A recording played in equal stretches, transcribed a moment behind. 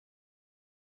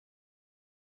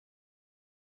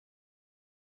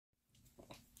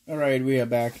Alright, we are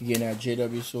back again at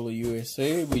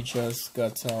jwsolarusa. We just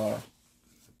got our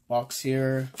box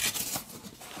here.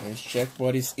 Let's check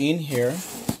what is in here.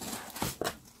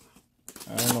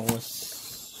 I don't know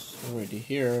what's already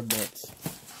here, but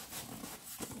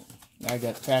I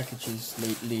got packages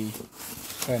lately,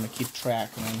 trying to keep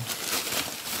track, man.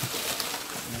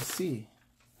 Let's see.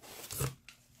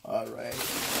 Alright,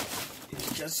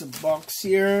 it's just a box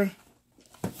here.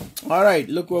 Alright,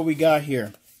 look what we got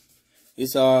here.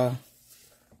 It's our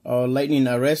lightning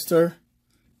arrestor.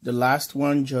 The last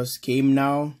one just came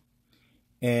now,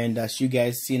 and as you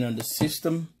guys seen on the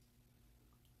system,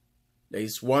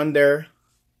 there's one there,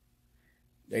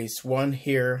 there's one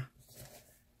here,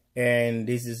 and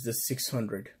this is the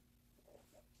 600.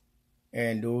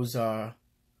 And those are,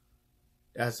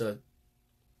 that's a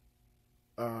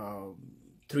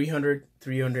 300,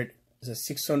 there's a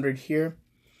 600 here.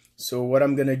 So what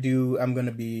I'm gonna do, I'm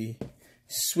gonna be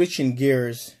switching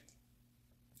gears.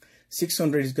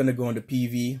 600 is gonna go on the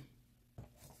PV,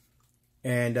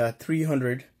 and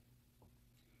 300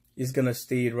 is gonna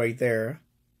stay right there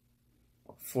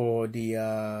for the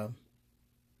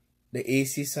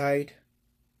AC side,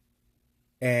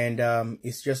 and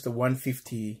it's just a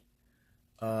 150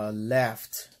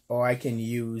 left, or I can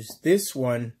use this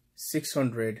one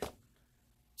 600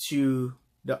 to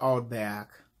the outback,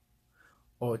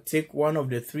 or take one of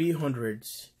the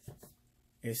 300s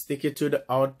and stick it to the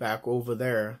outback over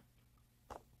there,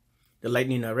 the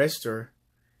lightning arrestor,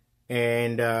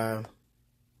 and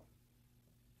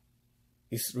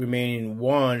it's remaining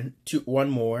one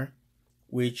more,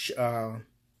 which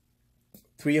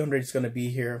 300 is gonna be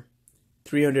here,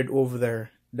 300 over there.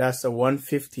 That's a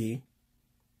 150.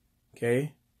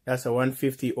 Okay, that's a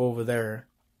 150 over there,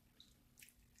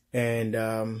 and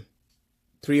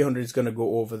 300 is gonna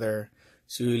go over there.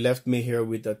 So you left me here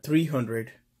with a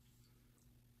 300.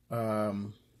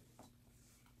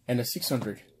 And a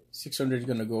 600. 600 is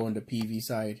gonna go on the PV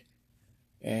side,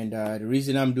 and the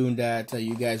reason I'm doing that,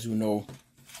 you guys will know,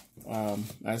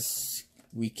 as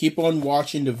we keep on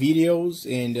watching the videos,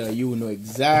 and you will know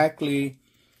exactly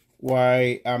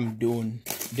why I'm doing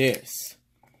this.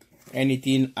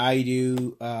 Anything I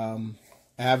do, I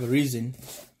have a reason,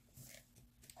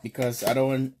 because I don't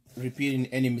want repeating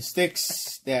any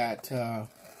mistakes that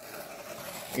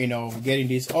you know, getting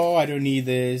this, oh, I don't need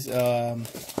this,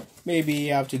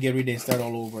 maybe I have to get rid of it and start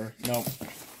all over. No,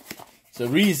 it's a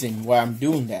reason why I'm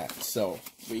doing that. So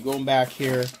we're going back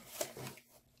here,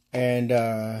 and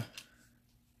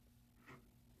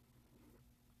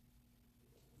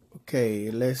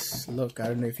okay, let's look. I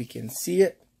don't know if you can see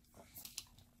it.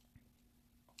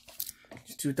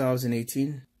 It's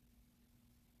 2018,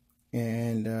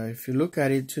 and if you look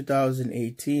at it,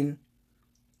 2018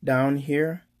 down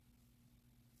here,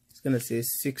 gonna say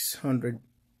 600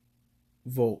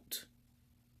 volt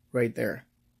right there.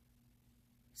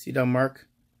 See that mark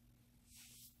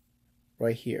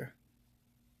right here?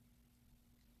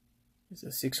 It's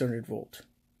a 600 volt.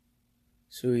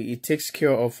 So it takes care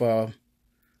of 4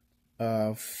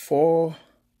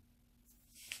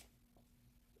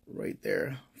 right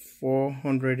there,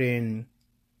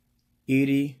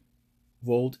 480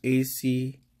 volt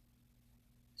AC.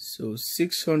 So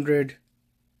 600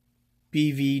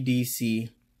 PVDC.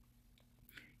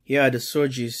 Here are the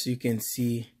surges, you can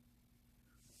see.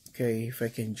 Okay, if I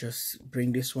can just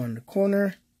bring this one in the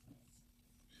corner,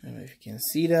 I don't know if you can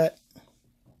see that.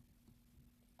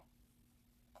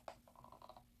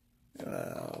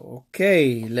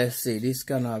 Okay, let's see. This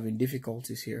kind of having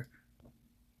difficulties here.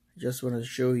 I just want to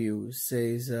show you. It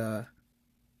says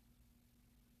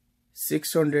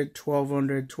 600,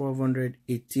 1200, 1200,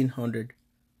 1800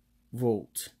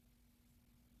 volt.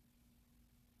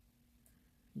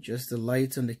 Just the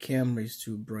light on the camera is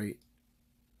too bright.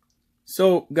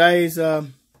 So guys, well,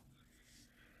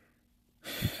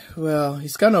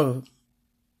 it's kind of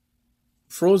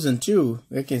frozen too.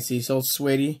 You can see it's all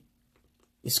sweaty.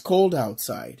 It's cold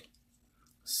outside.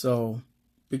 So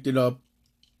picked it up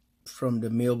from the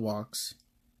mailbox,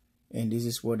 and this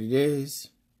is what it is.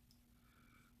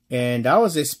 And I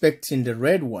was expecting the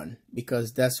red one,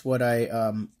 because that's what I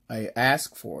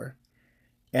asked for.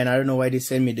 And I don't know why they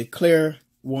sent me the clear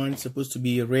one. Supposed to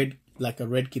be a red, like a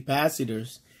red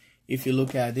capacitors. If you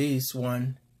look at this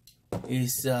one,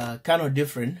 it's kind of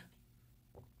different.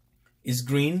 It's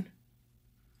green,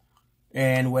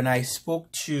 and when I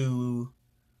spoke to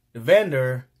the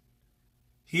vendor,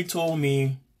 he told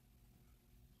me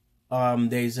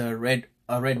there's a red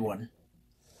one.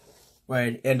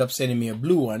 Right, end up sending me a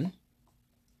blue one,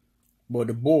 but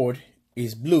the board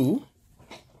is blue,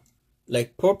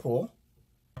 like purple.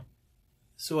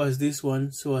 So as this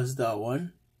one, so as that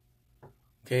one.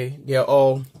 Okay, they're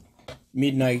all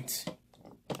MidNite.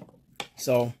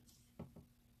 So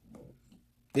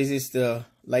this is the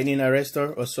lightning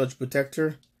arrestor or surge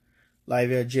protector. Live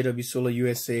here at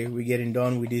jwsolarusa. We're getting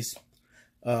done with these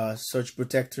surge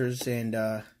protectors, and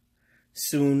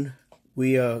soon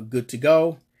we are good to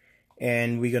go,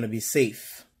 and we're gonna be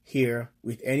safe here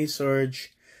with any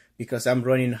surge, because I'm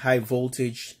running high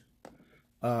voltage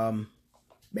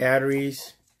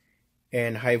batteries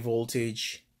and high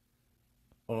voltage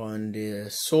on the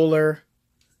solar.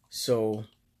 So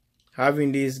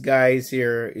having these guys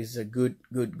here is a good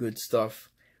stuff,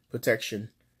 protection.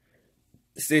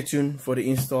 Stay tuned for the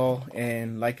install,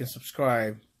 and like and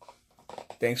subscribe.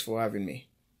 Thanks for having me.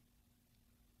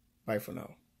 Bye for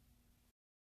now.